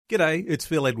G'day, it's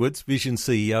Phil Edwards, Vision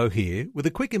CEO here, with a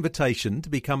quick invitation to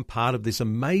become part of this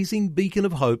amazing beacon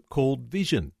of hope called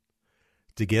Vision.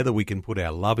 Together we can put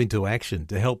our love into action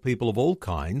to help people of all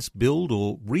kinds build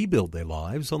or rebuild their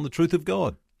lives on the truth of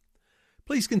God.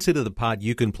 Please consider the part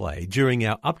you can play during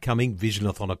our upcoming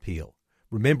Visionathon appeal,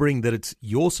 remembering that it's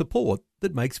your support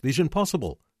that makes Vision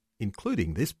possible,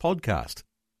 including this podcast.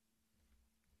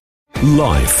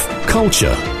 Life,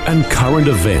 culture, and current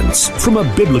events from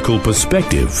a biblical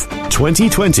perspective.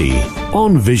 2020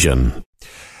 on Vision.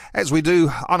 As we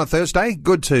do on a Thursday,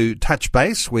 good to touch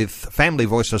base with Family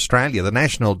Voice Australia. The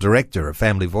National Director of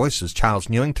Family Voice is Charles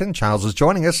Newington. Charles is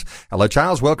joining us. Hello,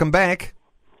 Charles. Welcome back.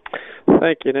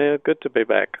 Thank you, Neil. Good to be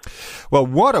back. Well,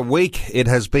 what a week it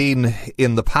has been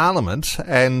in the Parliament.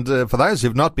 And for those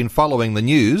who've not been following the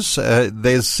news,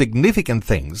 there's significant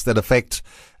things that affect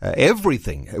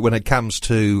everything when it comes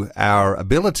to our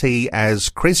ability as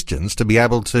Christians to be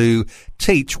able to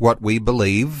teach what we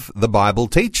believe the Bible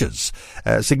teaches.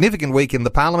 A significant week in the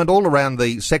Parliament all around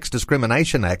the Sex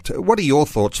Discrimination Act. What are your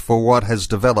thoughts for what has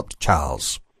developed,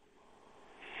 Charles?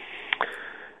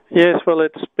 Yes, well,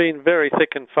 it's been very thick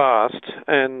and fast,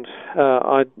 and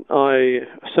I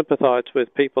sympathise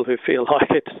with people who feel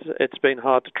like it's been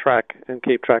hard to track and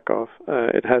keep track of.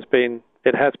 It has been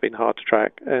hard to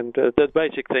track, and the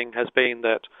basic thing has been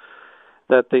that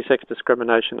the Sex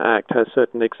Discrimination Act has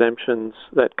certain exemptions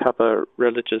that cover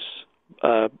religious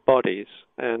bodies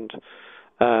and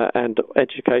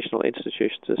educational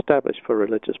institutions established for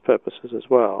religious purposes as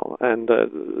well. And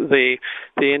the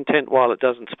intent, while it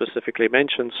doesn't specifically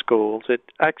mention schools, it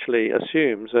actually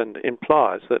assumes and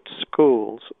implies that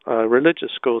schools, religious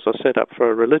schools, are set up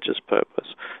for a religious purpose,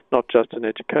 not just an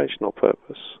educational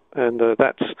purpose. And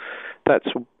that's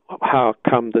how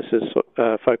come this is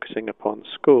focusing upon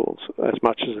schools as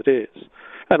much as it is.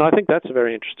 And I think that's a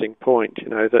very interesting point,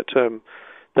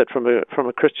 that from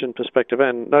a Christian perspective,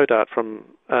 and no doubt from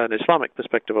an Islamic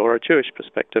perspective or a Jewish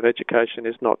perspective, education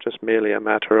is not just merely a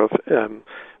matter of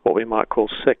what we might call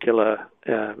secular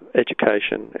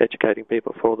education, educating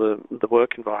people for the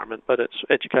work environment, but it's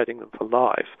educating them for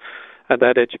life. And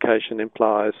that education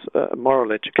implies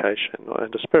moral education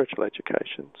and a spiritual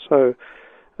education. So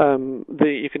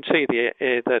you can see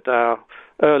that our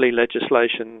early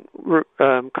legislation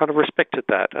kind of respected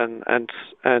that and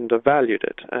valued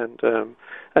it, and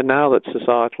now that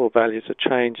societal values are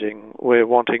changing, we're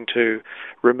wanting to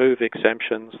remove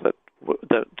exemptions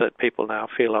that people now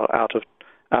feel are out of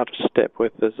step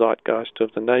with the zeitgeist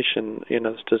of the nation in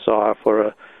its desire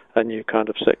for a new kind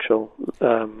of sexual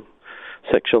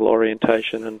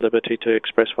orientation and liberty to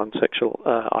express one's sexual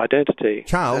identity.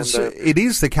 Charles, it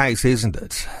is the case, isn't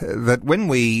it, that when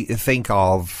we think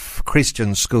of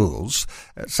Christian schools,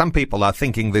 some people are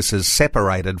thinking this is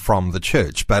separated from the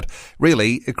church, but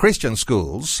really Christian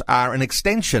schools are an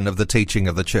extension of the teaching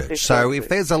of the church. Exactly. So if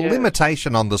there's a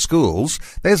limitation on the schools,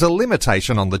 there's a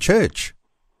limitation on the church.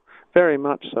 Very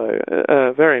much so,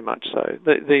 very much so.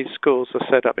 These schools are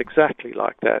set up exactly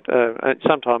like that. And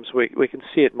sometimes we can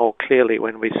see it more clearly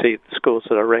when we see schools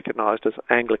that are recognised as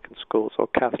Anglican schools or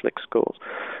Catholic schools,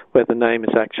 where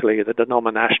the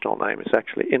denominational name is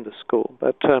actually in the school.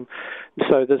 But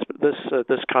so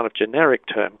this kind of generic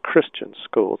term, Christian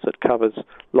schools, that covers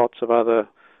lots of other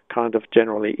kind of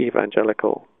generally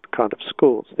evangelical kind of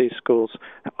schools. These schools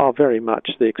are very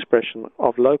much the expression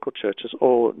of local churches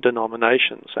or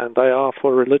denominations, and they are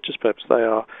for religious purpose. They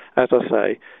are, as I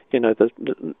say,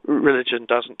 the religion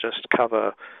doesn't just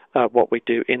cover what we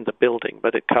do in the building,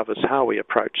 but it covers how we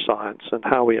approach science and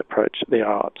how we approach the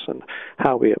arts and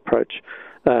how we approach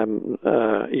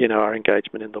our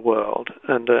engagement in the world,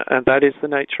 and that is the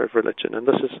nature of religion. And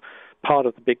this is part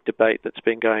of the big debate that's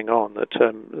been going on, that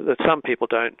some people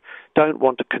don't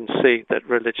want to concede that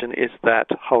religion is that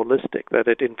holistic, that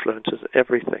it influences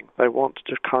everything. They want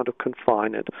to kind of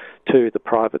confine it to the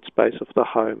private space of the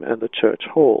home and the church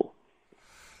hall.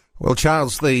 Well,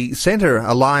 Charles, the Centre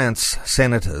Alliance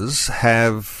senators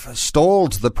have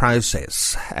stalled the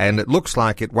process, and it looks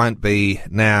like it won't be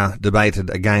now debated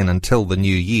again until the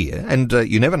new year. And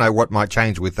you never know what might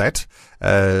change with that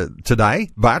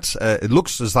today, but it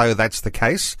looks as though that's the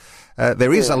case.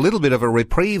 There is a little bit of a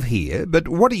reprieve here, but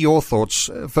what are your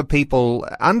thoughts for people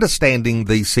understanding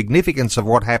the significance of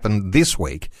what happened this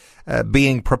week,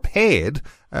 being prepared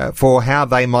for how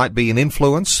they might be an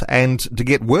influence and to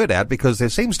get word out, because there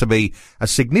seems to be a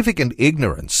significant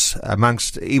ignorance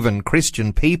amongst even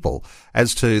Christian people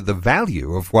as to the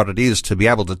value of what it is to be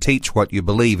able to teach what you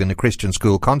believe in a Christian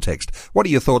school context. What are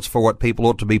your thoughts for what people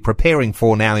ought to be preparing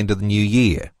for now into the new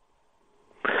year?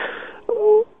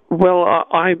 Well,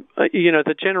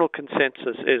 the general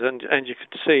consensus is, and you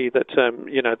can see that,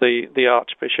 the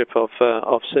Archbishop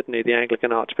of Sydney, the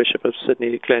Anglican Archbishop of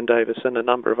Sydney, Glenn Davis, and a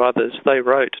number of others, they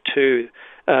wrote to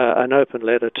an open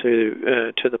letter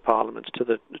to the Parliament, to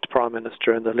the Prime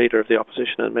Minister and the Leader of the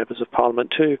Opposition and members of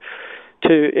Parliament, to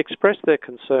express their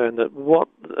concern that what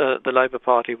the Labor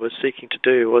Party was seeking to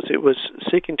do was it was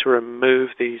seeking to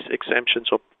remove these exemptions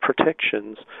or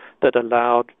protections that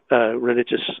allowed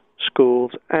religious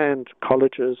schools and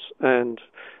colleges and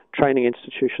training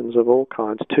institutions of all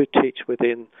kinds to teach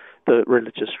within the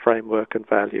religious framework and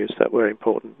values that were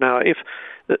important. Now, if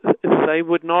they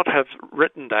would not have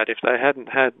written that if they hadn't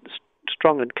had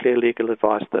strong and clear legal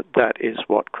advice that that is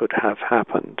what could have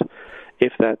happened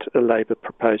if that Labor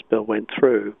proposed bill went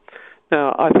through.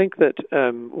 Now, I think that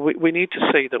we need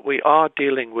to see that we are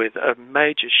dealing with a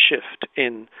major shift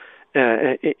in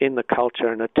the culture,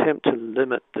 an attempt to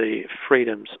limit the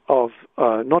freedoms of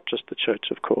not just the church,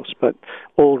 of course, but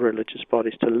all religious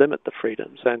bodies, to limit the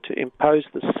freedoms and to impose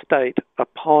the state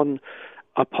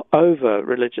over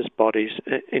religious bodies,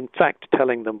 in fact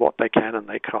telling them what they can and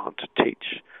they can't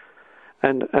teach.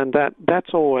 And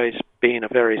that's always been a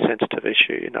very sensitive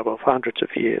issue, of hundreds of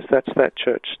years. That's that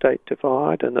church-state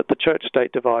divide, and that the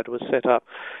church-state divide was set up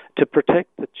to protect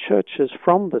the churches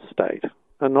from the state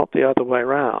and not the other way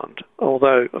around,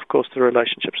 although, of course, the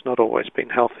relationship's not always been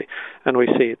healthy. And we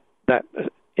see that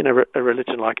in a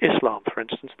religion like Islam, for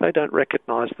instance, they don't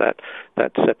recognize that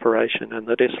separation and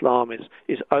that Islam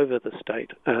is over the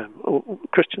state.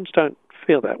 Christians don't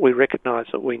feel that. We recognize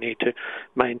that we need to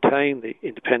maintain the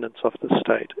independence of the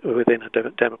state within a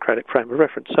democratic frame of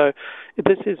reference. So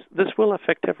this will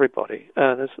affect everybody.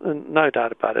 There's no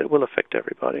doubt about it. It will affect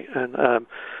everybody.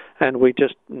 And we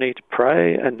just need to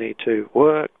pray and need to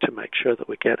work to make sure that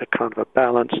we get a kind of a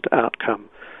balanced outcome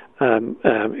for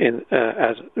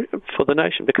the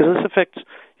nation, because this affects,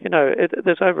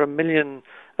 there's over 1 million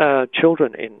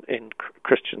children in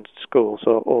Christian schools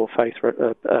or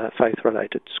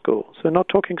faith-related schools. We're not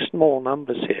talking small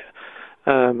numbers here.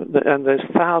 And there's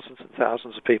thousands and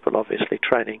thousands of people, obviously,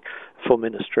 training for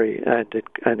ministry and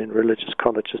in religious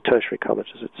colleges, tertiary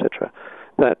colleges, etc.,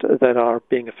 that are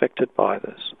being affected by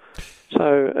this.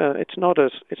 So it's not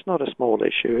a small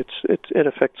issue. It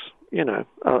affects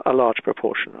a large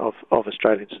proportion of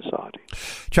Australian society.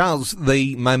 Charles,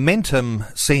 the momentum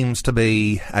seems to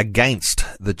be against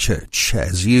the church,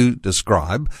 as you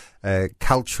describe,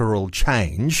 cultural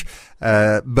change.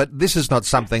 But this is not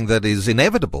something that is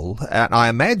inevitable. And I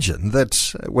imagine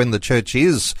that when the church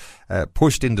is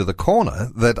pushed into the corner,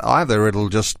 that either it'll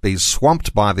just be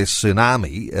swamped by this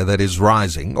tsunami that is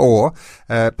rising, or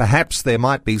perhaps there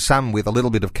might be some with a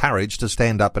little bit of courage to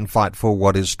stand up and fight for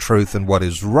what is truth and what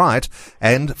is right,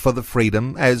 and for the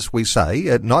freedom, as we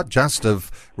say, not just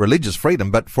of religious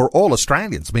freedom, but for all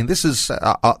Australians. I mean, this is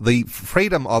the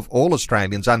freedom of all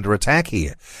Australians under attack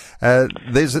here.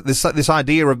 There's this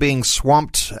idea of being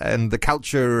swamped and the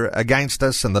culture against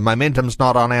us and the momentum's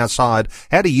not on our side.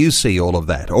 How do you see all of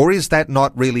that? Or is that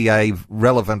not really a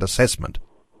relevant assessment?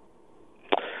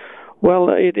 Well,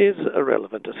 it is a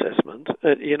relevant assessment.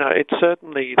 It's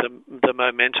certainly the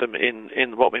momentum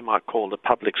in what we might call the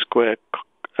public square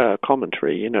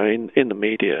commentary, in the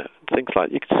media, things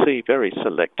like, you can see very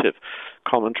selective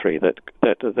commentary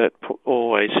that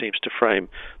always seems to frame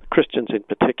Christians in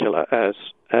particular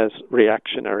as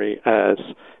reactionary, as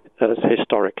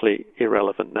historically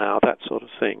irrelevant now, that sort of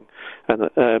thing. And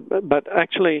but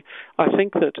actually, I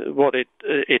think that what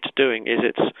it's doing is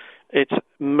it's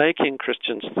making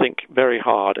Christians think very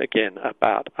hard again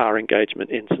about our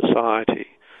engagement in society.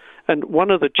 And one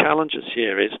of the challenges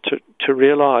here is to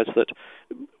realize that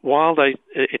while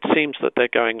it seems that they're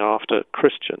going after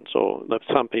Christians, or that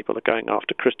some people are going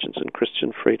after Christians and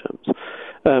Christian freedoms,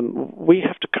 we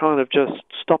have to kind of just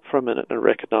stop for a minute and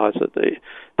recognize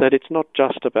that it's not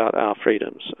just about our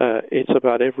freedoms. It's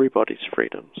about everybody's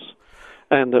freedoms.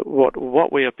 And that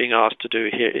what we are being asked to do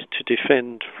here is to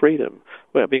defend freedom.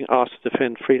 We are being asked to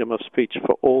defend freedom of speech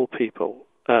for all people,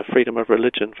 freedom of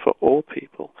religion for all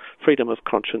people, freedom of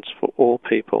conscience for all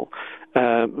people.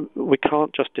 We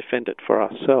can't just defend it for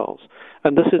ourselves.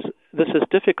 And this is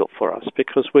difficult for us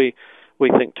because we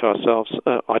think to ourselves,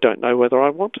 I don't know whether I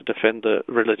want to defend the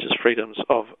religious freedoms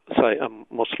of, say, a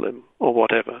Muslim or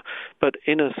whatever. But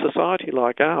in a society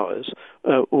like ours,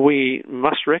 we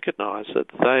must recognize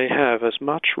that they have as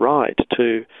much right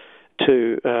to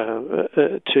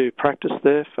practice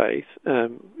their faith,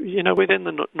 within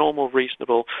the normal,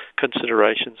 reasonable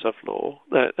considerations of law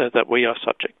that we are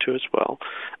subject to as well.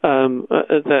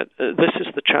 That this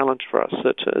is the challenge for us.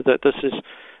 That this is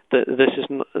this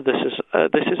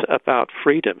is about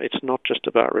freedom. It's not just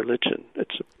about religion.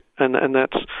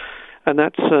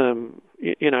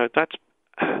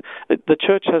 The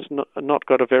church has not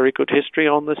got a very good history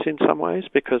on this in some ways,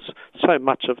 because so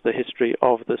much of the history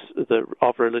of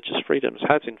of religious freedoms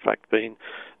has in fact been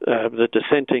the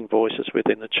dissenting voices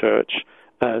within the church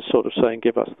sort of saying,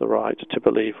 give us the right to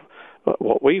believe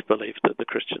what we've believed that the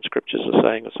Christian scriptures are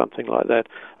saying, or something like that,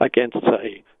 against,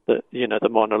 say, the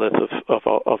monolith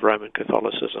of Roman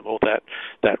Catholicism, or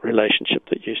that relationship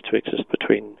that used to exist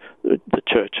between the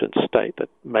church and state that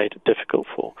made it difficult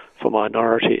for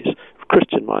minorities,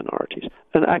 Christian minorities.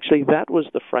 And actually that was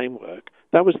the framework,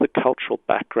 that was the cultural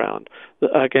background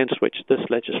against which this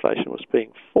legislation was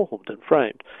being formed and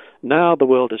framed. Now the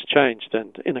world has changed,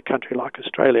 and in a country like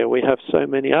Australia we have so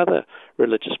many other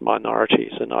religious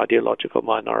minorities and ideological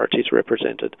minorities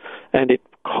represented, and it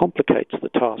complicates the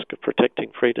task of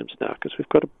protecting freedoms now, because we've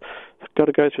got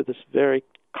to go through this very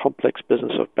complex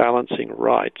business of balancing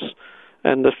rights.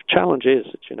 And the challenge is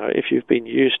that, if you've been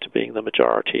used to being the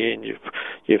majority and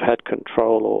you've had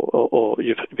control or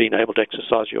you've been able to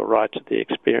exercise your rights at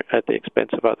the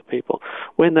expense of other people,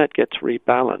 when that gets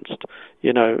rebalanced,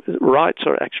 rights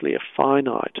are actually a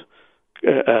finite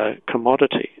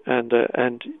commodity, and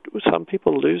some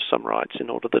people lose some rights in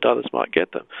order that others might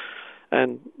get them.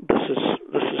 And this is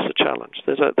the challenge.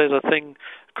 There's a thing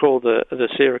called the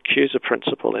Siracusa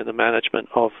principle in the management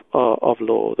of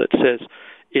law that says,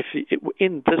 if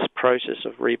in this process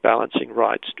of rebalancing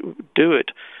rights, do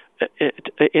it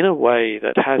in a way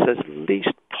that has as least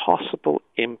possible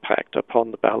impact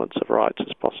upon the balance of rights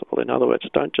as possible. In other words,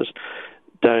 don't just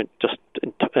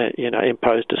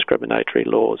impose discriminatory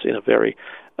laws in a very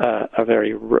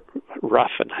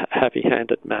rough and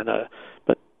heavy-handed manner,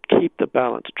 but keep the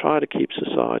balance. Try to keep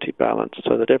society balanced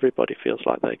so that everybody feels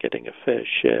like they're getting a fair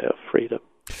share of freedom.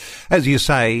 As you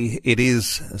say, it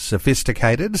is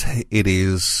sophisticated, it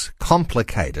is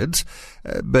complicated,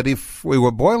 but if we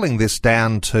were boiling this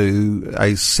down to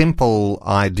a simple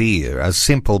idea, a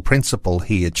simple principle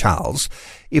here, Charles,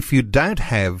 if you don't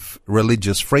have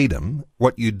religious freedom,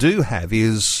 what you do have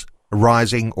is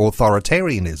rising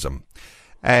authoritarianism.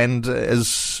 And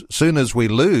as soon as we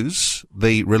lose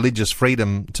the religious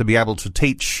freedom to be able to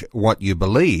teach what you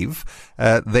believe,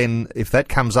 then if that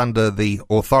comes under the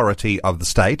authority of the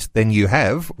state, then you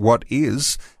have what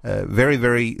is very,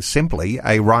 very simply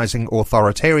a rising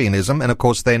authoritarianism. And of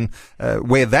course then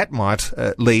where that might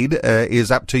lead is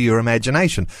up to your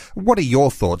imagination. What are your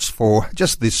thoughts for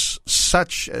just this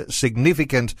such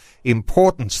significant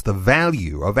importance, the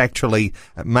value of actually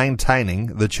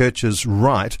maintaining the church's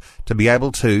right to be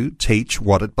able to teach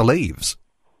what it believes?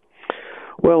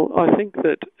 Well, I think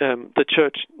that the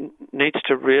church needs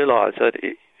to realise that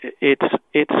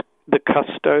it's the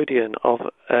custodian of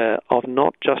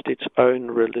not just its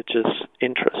own religious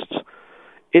interests.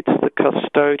 It's the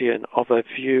custodian of a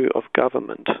view of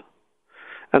government.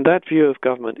 And that view of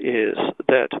government is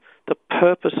that the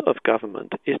purpose of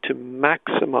government is to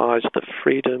maximise the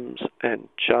freedoms and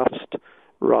just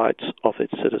rights of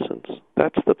its citizens.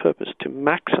 That's the purpose, to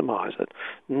maximise it,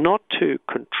 not to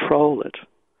control it.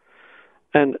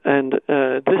 And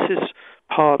this is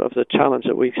part of the challenge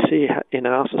that we see in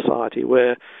our society,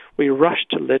 where we rush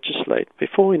to legislate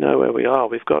before we know where we are.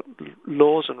 We've got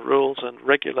laws and rules and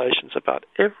regulations about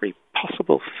every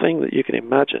possible thing that you can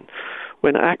imagine,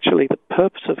 when actually the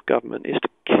purpose of government is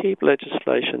to keep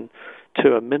legislation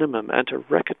to a minimum and to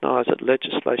recognize that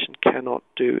legislation cannot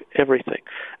do everything.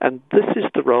 And this is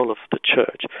the role of the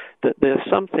church, that there are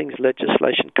some things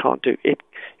legislation can't do.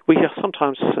 We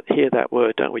sometimes hear that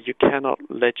word, don't we? You cannot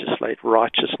legislate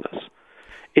righteousness.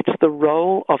 It's the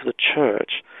role of the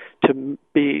church to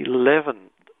be leaven,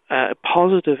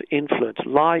 positive influence,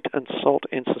 light and salt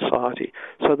in society,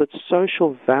 so that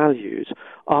social values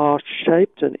are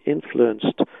shaped and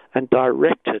influenced and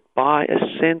directed by a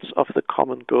sense of the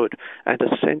common good and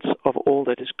a sense of all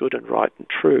that is good and right and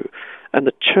true. And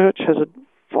the church has a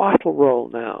vital role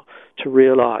now to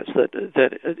realize that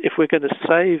if we're going to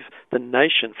save the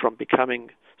nation from becoming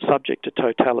subject to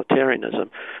totalitarianism,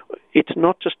 it's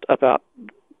not just about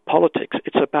politics,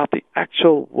 it's about the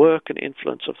actual work and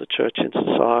influence of the church in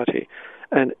society.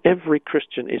 And every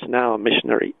Christian is now a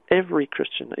missionary. Every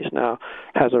Christian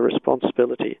has a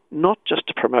responsibility, not just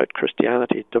to promote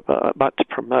Christianity, but to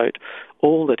promote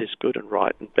all that is good and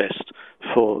right and best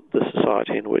for the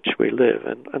society in which we live.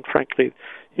 And frankly,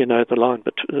 the line,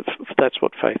 but that's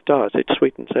what faith does. It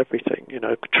sweetens everything.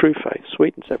 True faith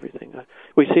sweetens everything.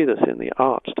 We see this in the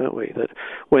arts, don't we? That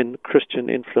when Christian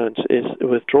influence is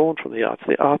withdrawn from the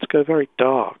arts go very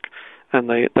dark. and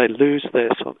they lose their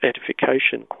sort of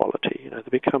edification quality.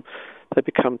 They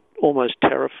become almost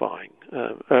terrifying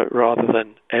rather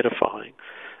than edifying.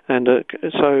 And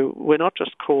so we're not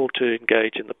just called to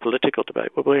engage in the political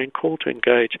debate, but we're called to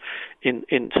engage in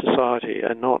society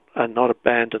and not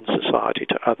abandon society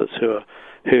to others who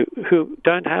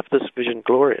don't have this vision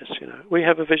glorious. We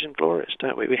have a vision glorious,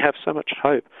 don't we? We have so much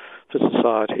hope for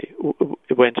society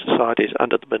when society is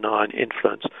under the benign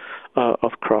influence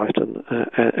of Christ and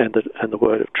the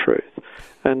word of truth.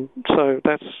 And so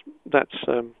that's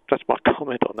my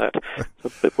comment on that.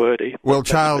 It's a bit wordy. Well,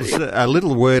 Charles, a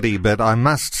little wordy, but I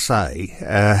must say,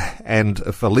 and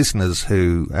for listeners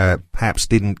who perhaps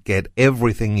didn't get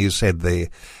everything you said there,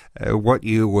 what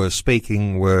you were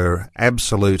speaking were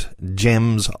absolute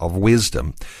gems of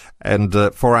wisdom. And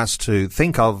for us to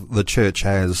think of the church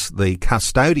as the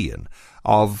custodian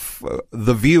of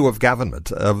the view of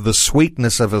government, of the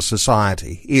sweetness of a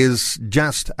society, is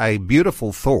just a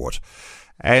beautiful thought.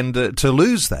 And to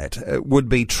lose that would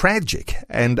be tragic.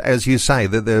 And as you say,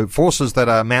 the forces that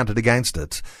are mounted against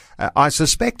it, I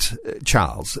suspect,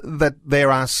 Charles, that there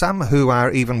are some who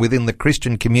are even within the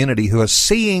Christian community who are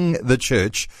seeing the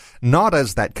church not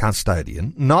as that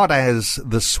custodian, not as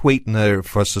the sweetener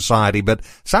for society, but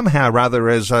somehow rather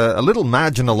as a little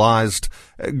marginalised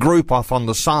group off on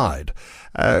the side.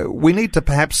 We need to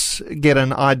perhaps get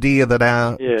an idea that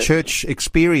our church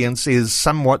experience is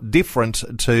somewhat different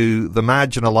to the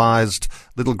marginalised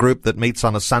little group that meets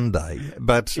on a Sunday,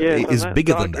 but is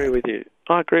bigger than that.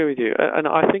 I agree with you, and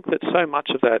I think that so much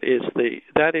of that is the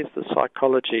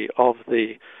psychology of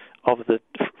the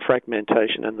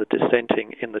fragmentation and the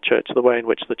dissenting in the church, the way in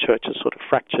which the church is sort of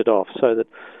fractured off, so that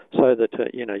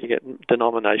you get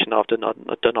denomination after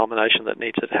denomination that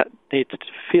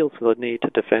feels the need to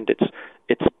defend its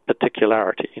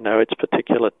particularity, its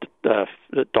particular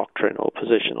doctrine or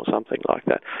position or something like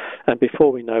that. And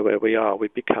before we know where we are, we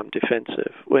become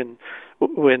defensive. When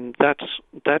that's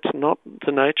not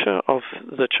the nature of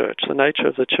the church. The nature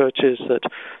of the church is that,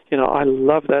 I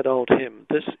love that old hymn,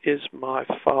 "This is my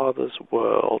Father's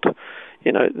world."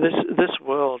 This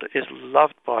world is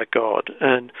loved by God,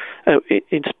 and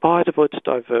in spite of its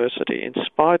diversity, in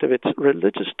spite of its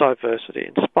religious diversity,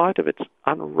 in spite of its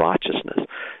unrighteousness,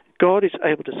 God is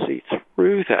able to see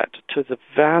through that to the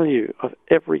value of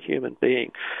every human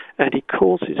being, and he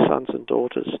calls his sons and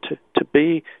daughters to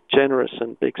be generous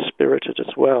and big-spirited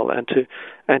as well, and to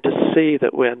see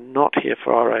that we're not here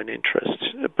for our own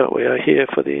interests, but we are here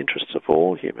for the interests of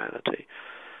all humanity.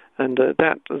 And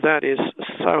that is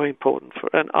so important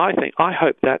and I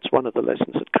hope that's one of the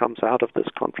lessons that comes out of this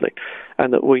conflict,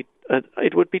 and that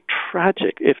it would be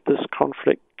tragic if this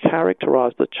conflict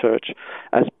characterized the church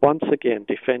as once again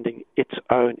defending its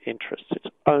own interests, its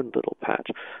own little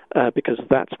patch, because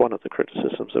that's one of the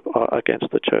criticisms against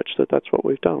the church, that's what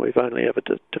we've done. We've only ever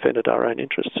defended our own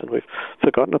interests, and we've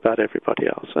forgotten about everybody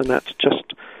else, and that's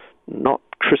just not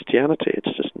Christianity.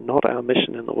 It's just not our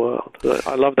mission in the world.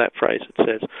 I love that phrase. It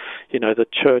says, the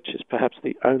church is perhaps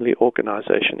the only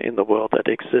organization in the world that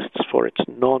exists for its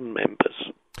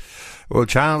non-members. Well,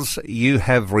 Charles, you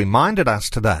have reminded us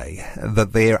today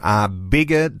that there are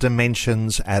bigger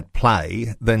dimensions at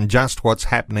play than just what's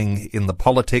happening in the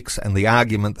politics and the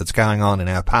argument that's going on in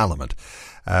our parliament.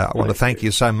 I want to thank you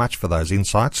so much for those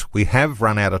insights. We have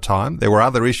run out of time. There were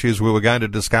other issues we were going to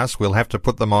discuss. We'll have to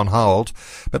put them on hold.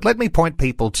 But let me point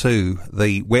people to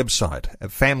the website,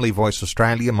 Family Voice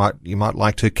Australia. You might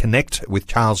like to connect with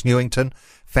Charles Newington,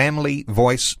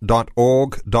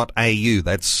 familyvoice.org.au.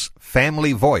 That's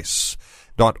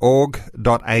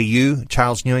familyvoice.org.au.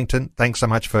 Charles Newington, thanks so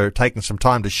much for taking some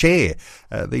time to share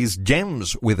these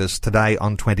gems with us today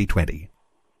on 2020.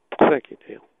 Thank you,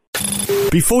 Neil.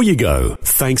 Before you go,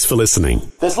 thanks for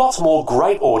listening. There's lots more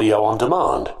great audio on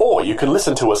demand, or you can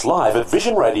listen to us live at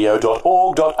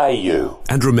visionradio.org.au.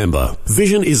 And remember,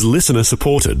 Vision is listener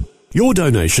supported. Your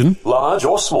donation, large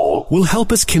or small, will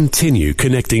help us continue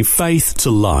connecting faith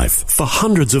to life for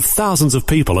hundreds of thousands of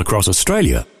people across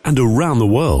Australia and around the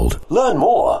world. Learn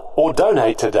more or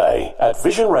donate today at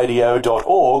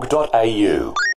visionradio.org.au.